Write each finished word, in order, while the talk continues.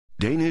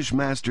Danish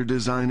master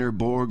designer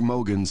Borge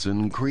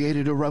Mogensen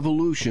created a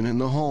revolution in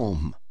the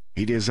home.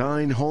 He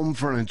designed home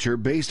furniture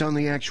based on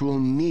the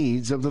actual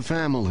needs of the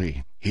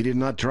family. He did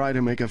not try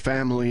to make a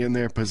family and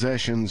their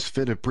possessions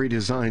fit a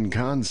pre-designed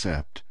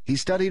concept. He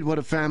studied what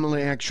a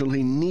family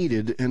actually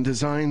needed and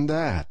designed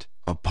that.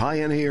 A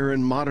pioneer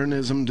in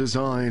modernism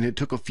design, it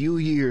took a few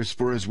years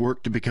for his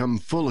work to become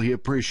fully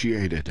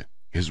appreciated.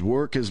 His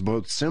work is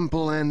both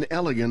simple and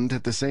elegant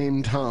at the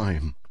same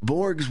time.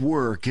 Borge's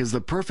work is the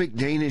perfect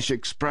Danish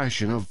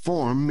expression of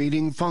form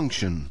meeting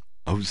function,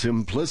 of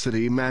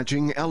simplicity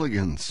matching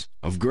elegance,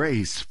 of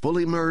grace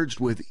fully merged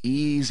with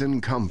ease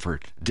and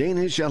comfort.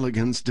 Danish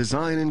elegance,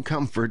 design, and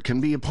comfort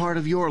can be a part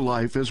of your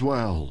life as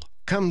well.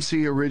 Come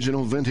see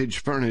original vintage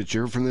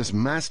furniture from this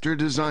master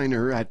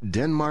designer at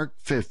Denmark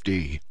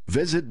 50.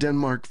 Visit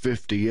Denmark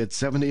 50 at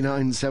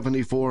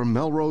 7974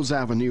 Melrose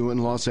Avenue in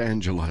Los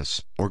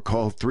Angeles, or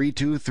call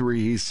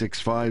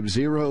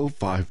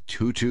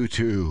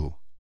 323-650-5222.